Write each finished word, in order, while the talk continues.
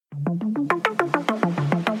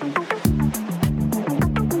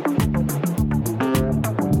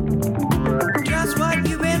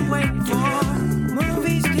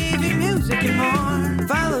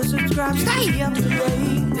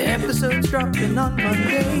Even on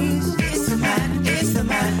Mondays. It's the man,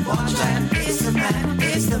 watch that. It's the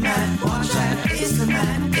man, watch that. It's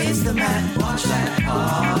the man, watch that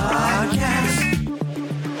podcast.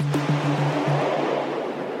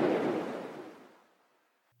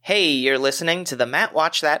 Hey, you're listening to the Matt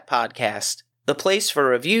Watch That podcast, the place for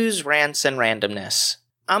reviews, rants, and randomness.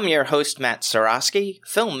 I'm your host, Matt Sarosky,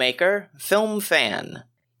 filmmaker, film fan.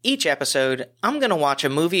 Each episode, I'm going to watch a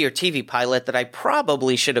movie or TV pilot that I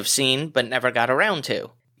probably should have seen but never got around to.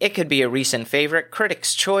 It could be a recent favorite,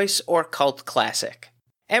 critic's choice, or cult classic.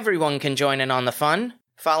 Everyone can join in on the fun.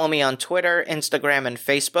 Follow me on Twitter, Instagram, and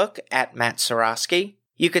Facebook at Matt Sarosky.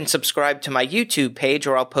 You can subscribe to my YouTube page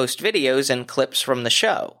where I'll post videos and clips from the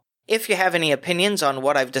show. If you have any opinions on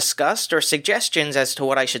what I've discussed or suggestions as to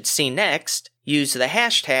what I should see next, use the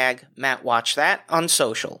hashtag MattWatchThat on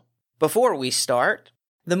social. Before we start,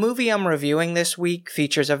 the movie I'm reviewing this week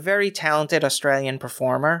features a very talented Australian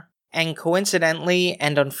performer, and coincidentally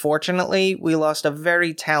and unfortunately, we lost a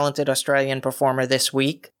very talented Australian performer this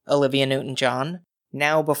week, Olivia Newton-John.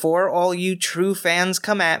 Now, before all you true fans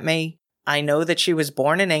come at me, I know that she was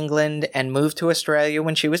born in England and moved to Australia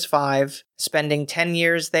when she was 5, spending 10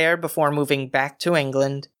 years there before moving back to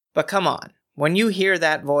England. But come on, when you hear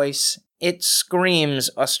that voice, it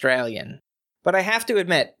screams Australian. But I have to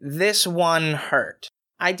admit, this one hurt.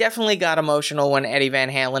 I definitely got emotional when Eddie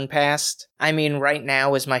Van Halen passed. I mean, Right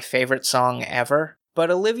Now is my favorite song ever.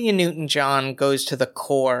 But Olivia Newton-John goes to the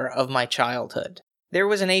core of my childhood. There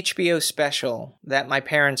was an HBO special that my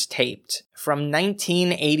parents taped from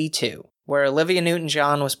 1982, where Olivia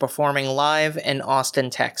Newton-John was performing live in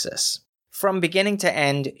Austin, Texas. From beginning to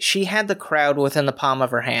end, she had the crowd within the palm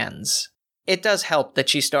of her hands. It does help that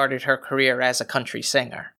she started her career as a country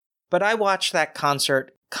singer. But I watched that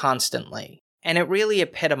concert constantly. And it really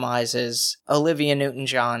epitomizes Olivia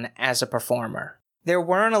Newton-John as a performer. There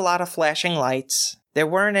weren't a lot of flashing lights, there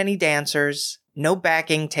weren't any dancers, no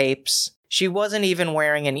backing tapes, she wasn't even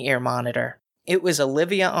wearing an ear monitor. It was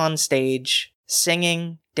Olivia on stage,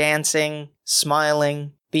 singing, dancing,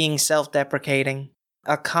 smiling, being self-deprecating.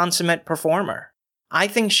 A consummate performer. I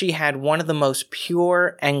think she had one of the most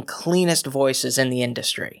pure and cleanest voices in the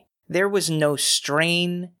industry. There was no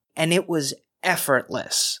strain, and it was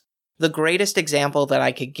effortless. The greatest example that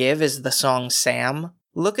I could give is the song Sam.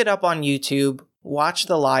 Look it up on YouTube, watch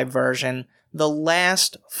the live version. The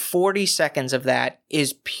last 40 seconds of that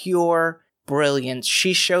is pure brilliance.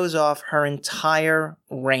 She shows off her entire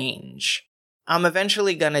range. I'm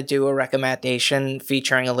eventually going to do a recommendation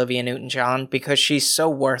featuring Olivia Newton-John because she's so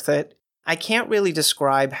worth it. I can't really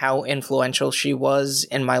describe how influential she was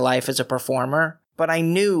in my life as a performer. But I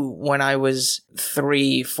knew when I was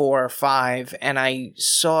 3, 4, 5, and I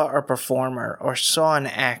saw a performer or saw an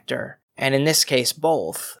actor, and in this case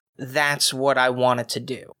both, that's what I wanted to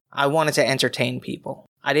do. I wanted to entertain people.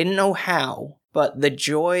 I didn't know how, but the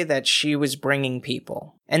joy that she was bringing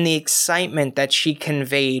people, and the excitement that she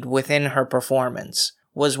conveyed within her performance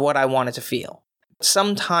was what I wanted to feel.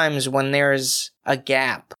 Sometimes when there's a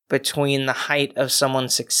gap between the height of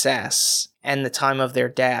someone's success and the time of their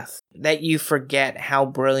death, that you forget how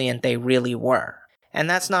brilliant they really were. And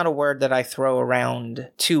that's not a word that I throw around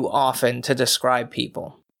too often to describe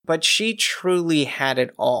people. But she truly had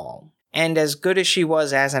it all. And as good as she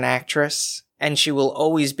was as an actress, and she will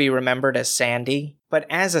always be remembered as Sandy, but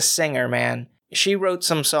as a singer, man, she wrote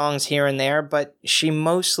some songs here and there, but she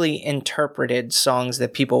mostly interpreted songs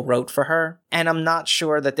that people wrote for her, and I'm not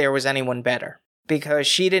sure that there was anyone better, because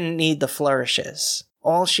she didn't need the flourishes.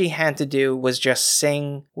 All she had to do was just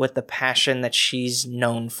sing with the passion that she's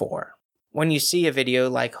known for. When you see a video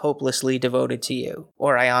like Hopelessly Devoted to You,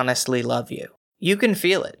 or I Honestly Love You, you can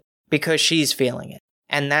feel it, because she's feeling it,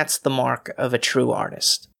 and that's the mark of a true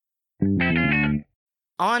artist.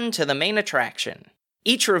 On to the main attraction.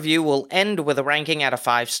 Each review will end with a ranking out of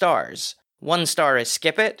 5 stars. 1 star is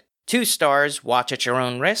skip it, 2 stars watch at your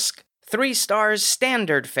own risk, 3 stars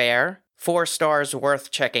standard fare, 4 stars worth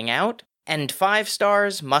checking out, and 5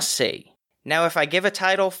 stars must see. Now if I give a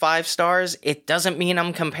title 5 stars, it doesn't mean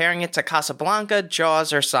I'm comparing it to Casablanca,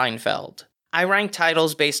 Jaws, or Seinfeld. I rank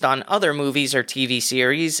titles based on other movies or TV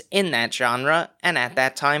series in that genre and at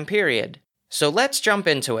that time period. So let's jump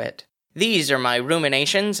into it. These are my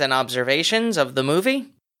ruminations and observations of the movie,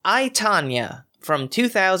 I, Tonya, from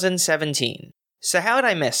 2017. So how'd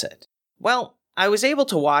I miss it? Well, I was able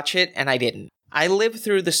to watch it and I didn't. I lived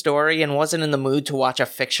through the story and wasn't in the mood to watch a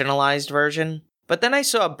fictionalized version. But then I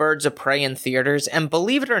saw Birds of Prey in theaters, and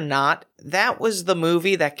believe it or not, that was the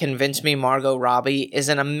movie that convinced me Margot Robbie is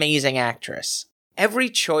an amazing actress. Every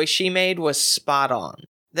choice she made was spot on.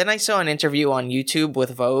 Then I saw an interview on YouTube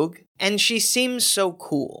with Vogue, and she seems so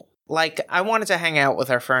cool. Like, I wanted to hang out with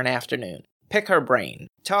her for an afternoon, pick her brain,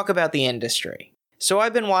 talk about the industry. So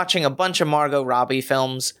I've been watching a bunch of Margot Robbie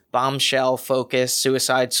films, Bombshell, Focus,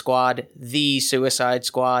 Suicide Squad, The Suicide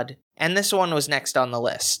Squad, and this one was next on the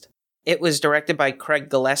list. It was directed by Craig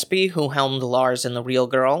Gillespie, who helmed Lars and the Real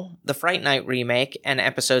Girl, the Fright Night remake, and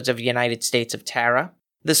episodes of United States of Tara.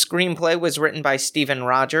 The screenplay was written by Stephen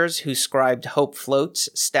Rogers, who scribed Hope Floats,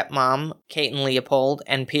 Stepmom, Kate and Leopold,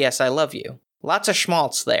 and P.S. I Love You. Lots of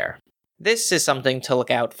schmaltz there. This is something to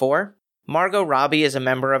look out for. Margot Robbie is a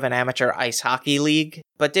member of an amateur ice hockey league,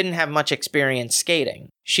 but didn't have much experience skating.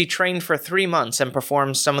 She trained for 3 months and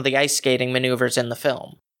performed some of the ice skating maneuvers in the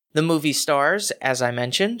film. The movie stars, as I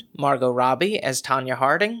mentioned, Margot Robbie as Tonya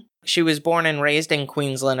Harding. She was born and raised in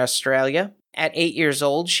Queensland, Australia. At 8 years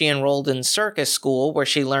old, she enrolled in circus school where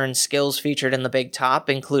she learned skills featured in The Big Top,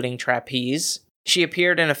 including trapeze. She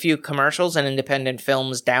appeared in a few commercials and independent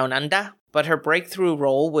films down under, but her breakthrough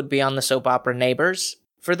role would be on the soap opera Neighbours.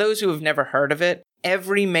 For those who have never heard of it,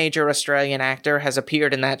 every major Australian actor has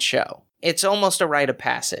appeared in that show. It's almost a rite of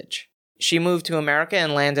passage. She moved to America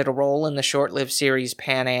and landed a role in the short-lived series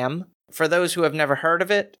Pan Am. For those who have never heard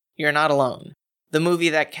of it, you're not alone. The movie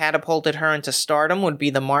that catapulted her into stardom would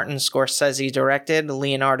be the Martin Scorsese-directed,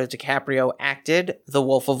 Leonardo DiCaprio acted, The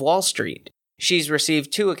Wolf of Wall Street. She's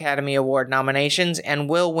received 2 Academy Award nominations and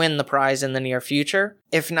will win the prize in the near future,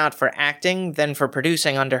 if not for acting, then for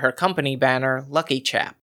producing under her company banner, Lucky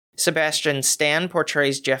Chap. Sebastian Stan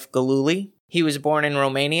portrays Jeff Gillooly. He was born in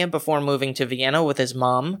Romania before moving to Vienna with his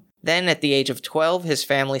mom. Then, at the age of 12, his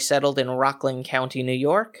family settled in Rockland County, New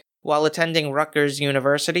York. While attending Rutgers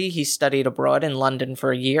University, he studied abroad in London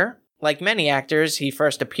for a year. Like many actors, he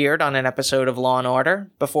first appeared on an episode of Law &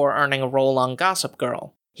 Order, before earning a role on Gossip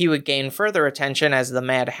Girl. He would gain further attention as the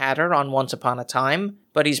Mad Hatter on Once Upon a Time,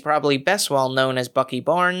 but he's probably best well known as Bucky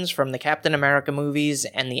Barnes from the Captain America movies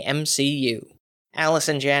and the MCU.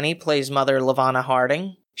 Allison Janney plays Mother LaVonna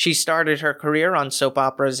Harding. She started her career on soap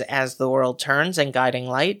operas As the World Turns and Guiding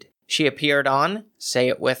Light. She appeared on, say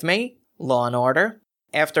it with me, Law & Order.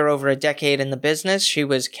 After over a decade in the business, she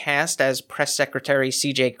was cast as Press Secretary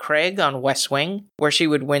C.J. Craig on West Wing, where she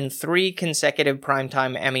would win 3 consecutive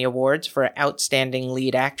Primetime Emmy Awards for Outstanding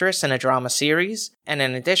Lead Actress in a Drama Series, and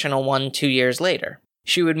an additional one 2 years later.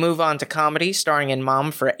 She would move on to comedy, starring in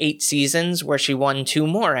Mom for 8 seasons, where she won 2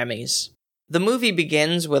 more Emmys. The movie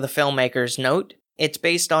begins with a filmmaker's note. It's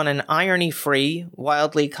based on an irony-free,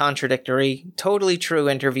 wildly contradictory, totally true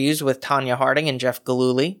interviews with Tonya Harding and Jeff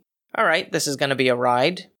Gillooly. Alright, this is going to be a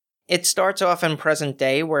ride. It starts off in present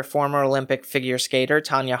day where former Olympic figure skater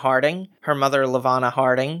Tonya Harding, her mother LaVonna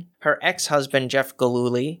Harding, her ex-husband Jeff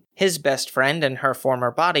Gillooly, his best friend and her former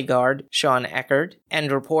bodyguard, Sean Eckert,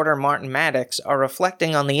 and reporter Martin Maddox are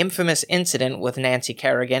reflecting on the infamous incident with Nancy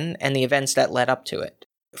Kerrigan and the events that led up to it.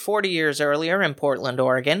 40 years earlier in Portland,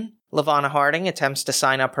 Oregon, LaVonna Harding attempts to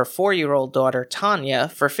sign up her 4-year-old daughter Tonya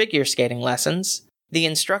for figure skating lessons. The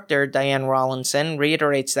instructor, Diane Rawlinson,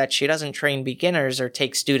 reiterates that she doesn't train beginners or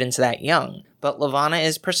take students that young, but LaVonna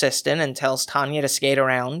is persistent and tells Tonya to skate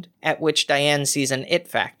around, at which Diane sees an it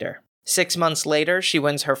factor. 6 months later, she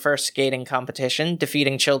wins her first skating competition,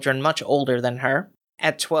 defeating children much older than her.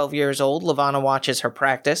 At 12 years old, LaVonna watches her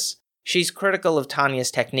practice. She's critical of Tonya's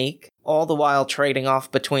technique, all the while trading off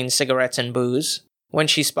between cigarettes and booze. When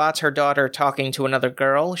she spots her daughter talking to another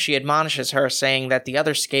girl, she admonishes her, saying that the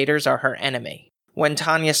other skaters are her enemy. When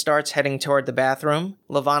Tonya starts heading toward the bathroom,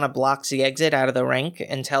 LaVonna blocks the exit out of the rink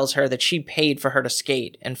and tells her that she paid for her to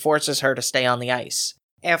skate and forces her to stay on the ice.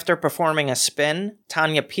 After performing a spin,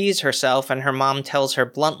 Tonya pees herself and her mom tells her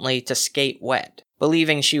bluntly to skate wet,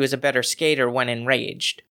 believing she was a better skater when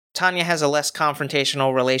enraged. Tonya has a less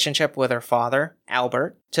confrontational relationship with her father,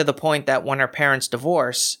 Albert, to the point that when her parents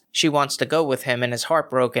divorce, she wants to go with him and is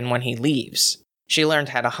heartbroken when he leaves. She learned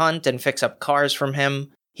how to hunt and fix up cars from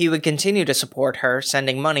him. He would continue to support her,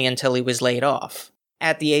 sending money until he was laid off.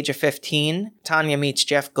 At the age of 15, Tonya meets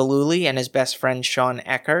Jeff Gillooly and his best friend Sean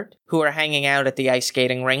Eckert, who are hanging out at the ice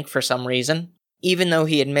skating rink for some reason. Even though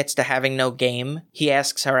he admits to having no game, he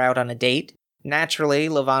asks her out on a date. Naturally,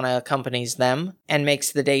 LaVonna accompanies them, and makes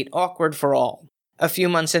the date awkward for all. A few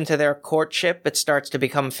months into their courtship, it starts to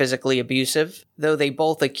become physically abusive, though they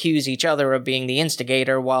both accuse each other of being the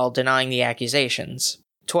instigator while denying the accusations.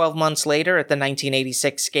 12 months later, at the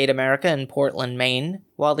 1986 Skate America in Portland, Maine,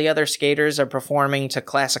 while the other skaters are performing to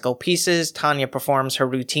classical pieces, Tonya performs her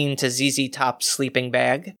routine to ZZ Top's Sleeping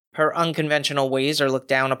Bag. Her unconventional ways are looked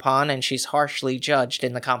down upon, and she's harshly judged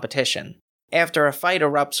in the competition. After a fight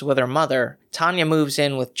erupts with her mother, Tonya moves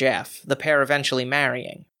in with Jeff, the pair eventually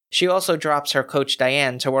marrying. She also drops her coach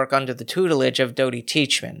Diane to work under the tutelage of Dodie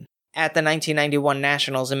Teachman. At the 1991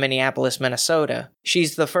 Nationals in Minneapolis, Minnesota,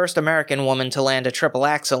 she's the first American woman to land a triple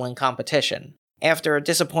axel in competition. After a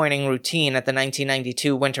disappointing routine at the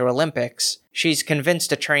 1992 Winter Olympics, she's convinced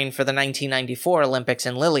to train for the 1994 Olympics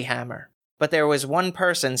in Lillehammer. But there was one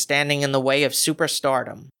person standing in the way of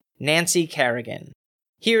superstardom: Nancy Kerrigan.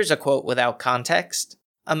 Here's a quote without context: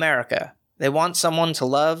 "America, they want someone to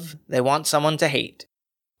love, they want someone to hate."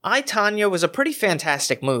 I, Tonya was a pretty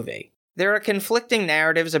fantastic movie. There are conflicting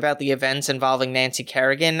narratives about the events involving Nancy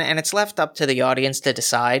Kerrigan, and it's left up to the audience to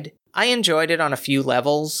decide. I enjoyed it on a few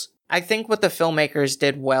levels. I think what the filmmakers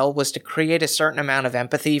did well was to create a certain amount of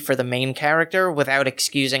empathy for the main character without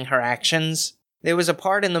excusing her actions. There was a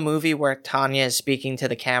part in the movie where Tonya is speaking to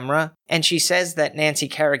the camera, and she says that Nancy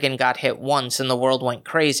Kerrigan got hit once and the world went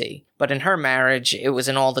crazy, but in her marriage, it was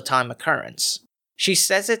an all-the-time occurrence. She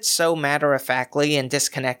says it so matter-of-factly and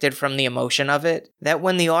disconnected from the emotion of it, that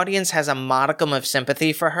when the audience has a modicum of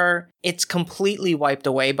sympathy for her, it's completely wiped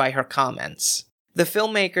away by her comments. The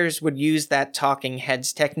filmmakers would use that talking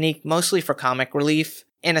heads technique mostly for comic relief,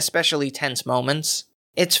 in especially tense moments.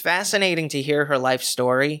 It's fascinating to hear her life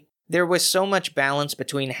story. There was so much balance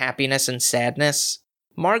between happiness and sadness.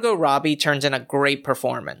 Margot Robbie turns in a great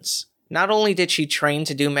performance. Not only did she train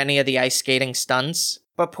to do many of the ice skating stunts,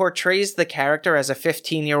 but portrays the character as a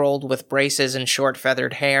 15-year-old with braces and short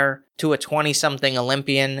feathered hair, to a 20-something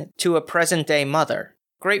Olympian, to a present-day mother.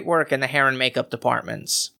 Great work in the hair and makeup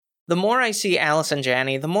departments. The more I see Allison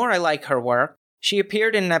Janney, the more I like her work. She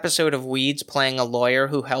appeared in an episode of Weeds playing a lawyer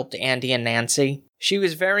who helped Andy and Nancy. She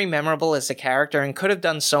was very memorable as a character and could have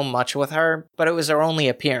done so much with her, but it was her only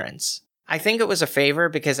appearance. I think it was a favor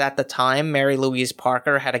because at the time, Mary Louise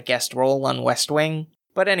Parker had a guest role on West Wing.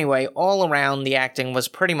 But anyway, all around, the acting was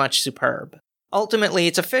pretty much superb. Ultimately,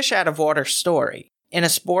 it's a fish-out-of-water story. In a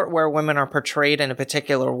sport where women are portrayed in a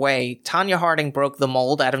particular way, Tonya Harding broke the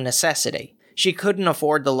mold out of necessity. She couldn't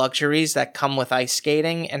afford the luxuries that come with ice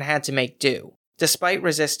skating and had to make do. Despite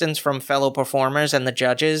resistance from fellow performers and the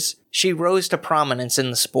judges, she rose to prominence in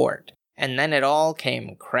the sport. And then it all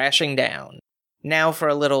came crashing down. Now for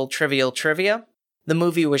a little trivial trivia. The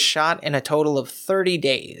movie was shot in a total of 30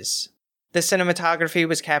 days. The cinematography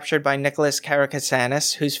was captured by Nicholas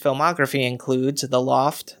Karakatsanis, whose filmography includes The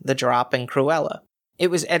Loft, The Drop, and Cruella. It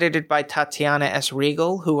was edited by Tatiana S.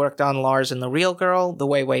 Regal, who worked on Lars and the Real Girl, The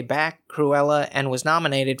Way, Way Back, Cruella, and was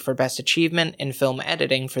nominated for Best Achievement in Film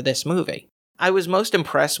Editing for this movie. I was most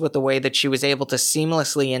impressed with the way that she was able to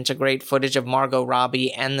seamlessly integrate footage of Margot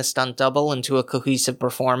Robbie and the stunt double into a cohesive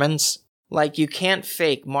performance. Like, you can't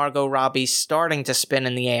fake Margot Robbie starting to spin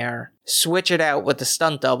in the air, switch it out with the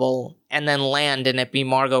stunt double, and then land and it be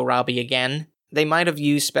Margot Robbie again. They might have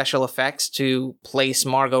used special effects to place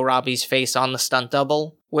Margot Robbie's face on the stunt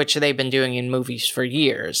double, which they've been doing in movies for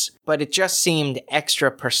years, but it just seemed extra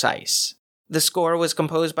precise. The score was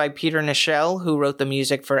composed by Peter Nichelle, who wrote the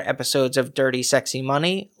music for episodes of Dirty Sexy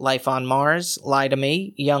Money, Life on Mars, Lie to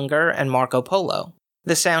Me, Younger, and Marco Polo.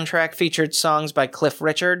 The soundtrack featured songs by Cliff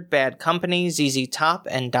Richard, Bad Company, ZZ Top,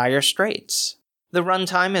 and Dire Straits. The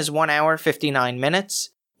runtime is 1 hour 59 minutes.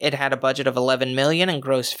 It had a budget of $11 million and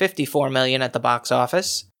grossed $54 million at the box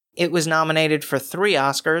office. It was nominated for 3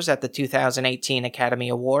 Oscars at the 2018 Academy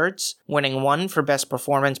Awards, winning 1 for Best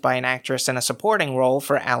Performance by an Actress in a Supporting Role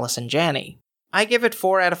for Allison Janney. I give it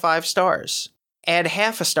 4 out of 5 stars. Add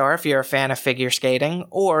half a star if you're a fan of figure skating,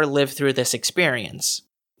 or live through this experience.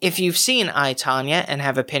 If you've seen I, Tonya and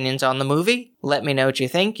have opinions on the movie, let me know what you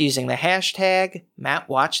think using the hashtag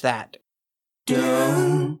MattWatchThat.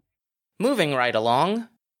 Moving right along,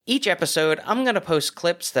 each episode I'm going to post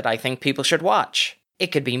clips that I think people should watch. It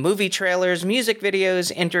could be movie trailers, music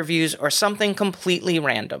videos, interviews, or something completely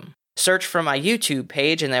random. Search for my YouTube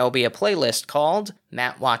page and there will be a playlist called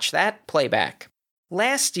Matt Watch That Playback.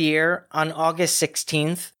 Last year, on August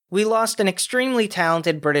 16th, we lost an extremely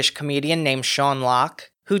talented British comedian named Sean Locke,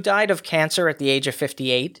 who died of cancer at the age of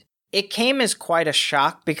 58. It came as quite a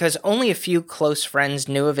shock because only a few close friends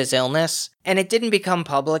knew of his illness, and it didn't become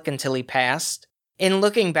public until he passed. In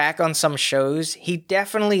looking back on some shows, he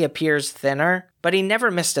definitely appears thinner, but he never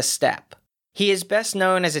missed a step. He is best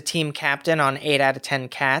known as a team captain on 8 out of 10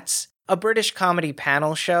 Cats, a British comedy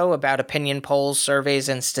panel show about opinion polls, surveys,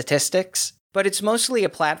 and statistics, but it's mostly a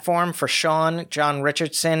platform for Sean, John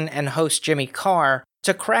Richardson, and host Jimmy Carr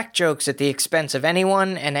to crack jokes at the expense of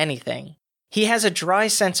anyone and anything. He has a dry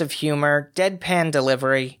sense of humor, deadpan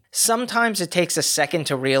delivery. Sometimes it takes a second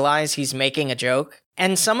to realize he's making a joke,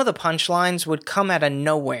 and some of the punchlines would come out of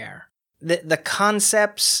nowhere. The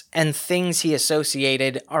concepts and things he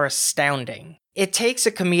associated are astounding. It takes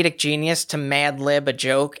a comedic genius to mad-lib a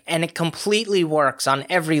joke, and it completely works on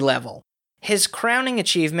every level. His crowning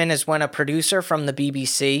achievement is when a producer from the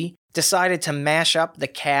BBC decided to mash up the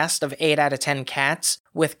cast of 8 out of 10 Cats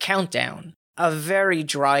with Countdown, a very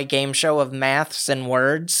dry game show of maths and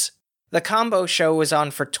words. The combo show was on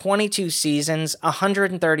for 22 seasons,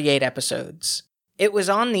 138 episodes. It was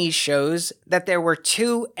on these shows that there were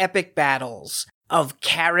 2 epic battles of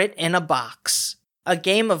Carrot in a Box, a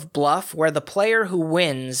game of bluff where the player who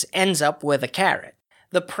wins ends up with a carrot.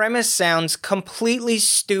 The premise sounds completely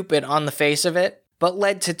stupid on the face of it, but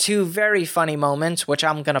led to 2 very funny moments which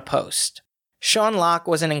I'm gonna post. Sean Locke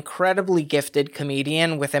was an incredibly gifted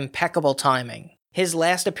comedian with impeccable timing. His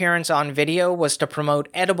last appearance on video was to promote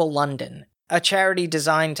Edible London, a charity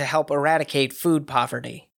designed to help eradicate food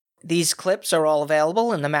poverty. These clips are all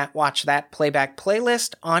available in the Matt Watch That playback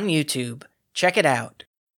playlist on YouTube. Check it out.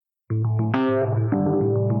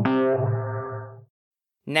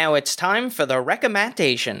 Now it's time for the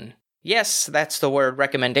recommendation. Yes, that's the word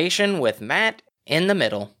recommendation with Matt in the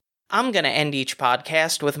middle. I'm going to end each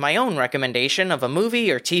podcast with my own recommendation of a movie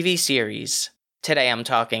or TV series. Today I'm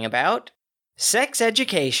talking about Sex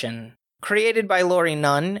Education. Created by Laurie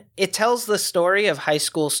Nunn, it tells the story of high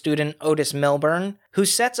school student Otis Milburn, who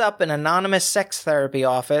sets up an anonymous sex therapy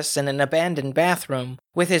office in an abandoned bathroom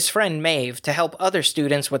with his friend Maeve to help other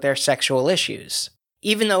students with their sexual issues.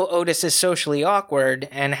 Even though Otis is socially awkward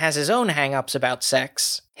and has his own hang-ups about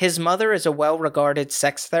sex, his mother is a well-regarded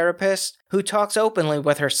sex therapist who talks openly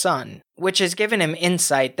with her son, which has given him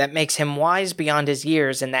insight that makes him wise beyond his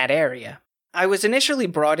years in that area. I was initially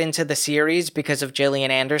brought into the series because of Gillian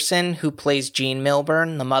Anderson, who plays Jean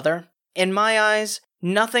Milburn, the mother. In my eyes,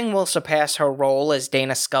 nothing will surpass her role as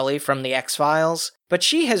Dana Scully from The X-Files, but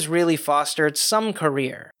she has really fostered some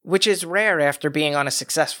career, which is rare after being on a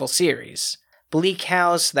successful series. Bleak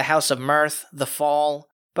House, The House of Mirth, The Fall,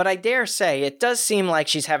 but I dare say it does seem like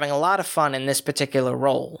she's having a lot of fun in this particular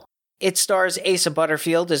role. It stars Asa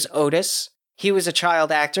Butterfield as Otis. He was a child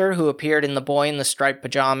actor who appeared in The Boy in the Striped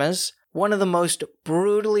Pajamas, one of the most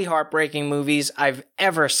brutally heartbreaking movies I've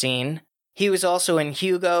ever seen. He was also in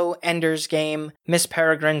Hugo, Ender's Game, Miss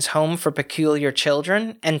Peregrine's Home for Peculiar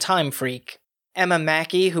Children, and Time Freak. Emma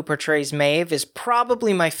Mackey, who portrays Maeve, is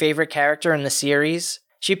probably my favorite character in the series.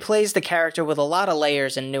 She plays the character with a lot of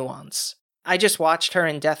layers and nuance. I just watched her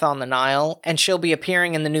in Death on the Nile, and she'll be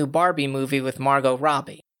appearing in the new Barbie movie with Margot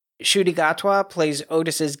Robbie. Ncuti Gatwa plays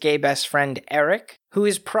Otis's gay best friend Eric, who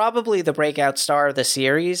is probably the breakout star of the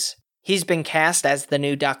series. He's been cast as the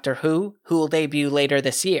new Doctor Who will debut later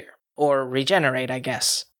this year. Or regenerate, I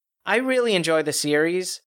guess. I really enjoy the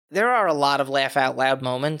series. There are a lot of laugh-out-loud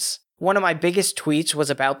moments. One of my biggest tweets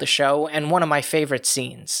was about the show, and one of my favorite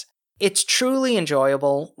scenes. It's truly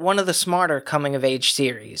enjoyable, one of the smarter coming-of-age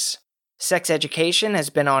series. Sex Education has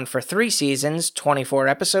been on for 3 seasons, 24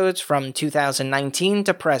 episodes from 2019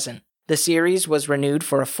 to present. The series was renewed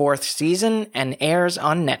for a 4th season and airs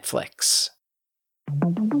on Netflix.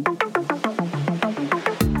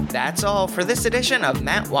 That's all for this edition of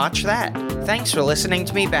Matt Watch That. Thanks for listening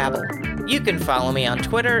to me babble. You can follow me on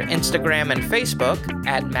Twitter, Instagram, and Facebook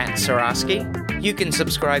at Matt Sarosky. You can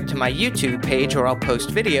subscribe to my YouTube page where I'll post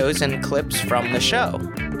videos and clips from the show.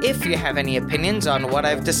 If you have any opinions on what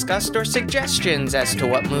I've discussed or suggestions as to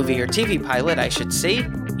what movie or TV pilot I should see,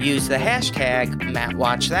 use the hashtag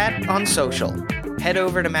MattWatchThat on social. Head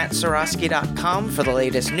over to mattsarosky.com for the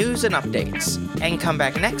latest news and updates, and come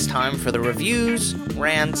back next time for the reviews,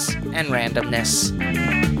 rants, and randomness.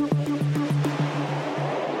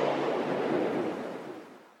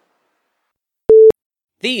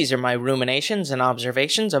 These are my ruminations and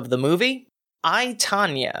observations of the movie I,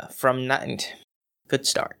 Tonya from Good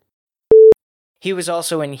start. He was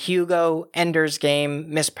also in Hugo, Ender's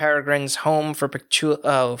Game, Miss Peregrine's Home for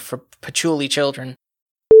Peculiar Children.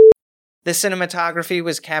 The cinematography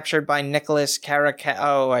was captured by Nicholas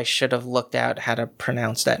I should have looked out how to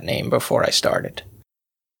pronounce that name before I started.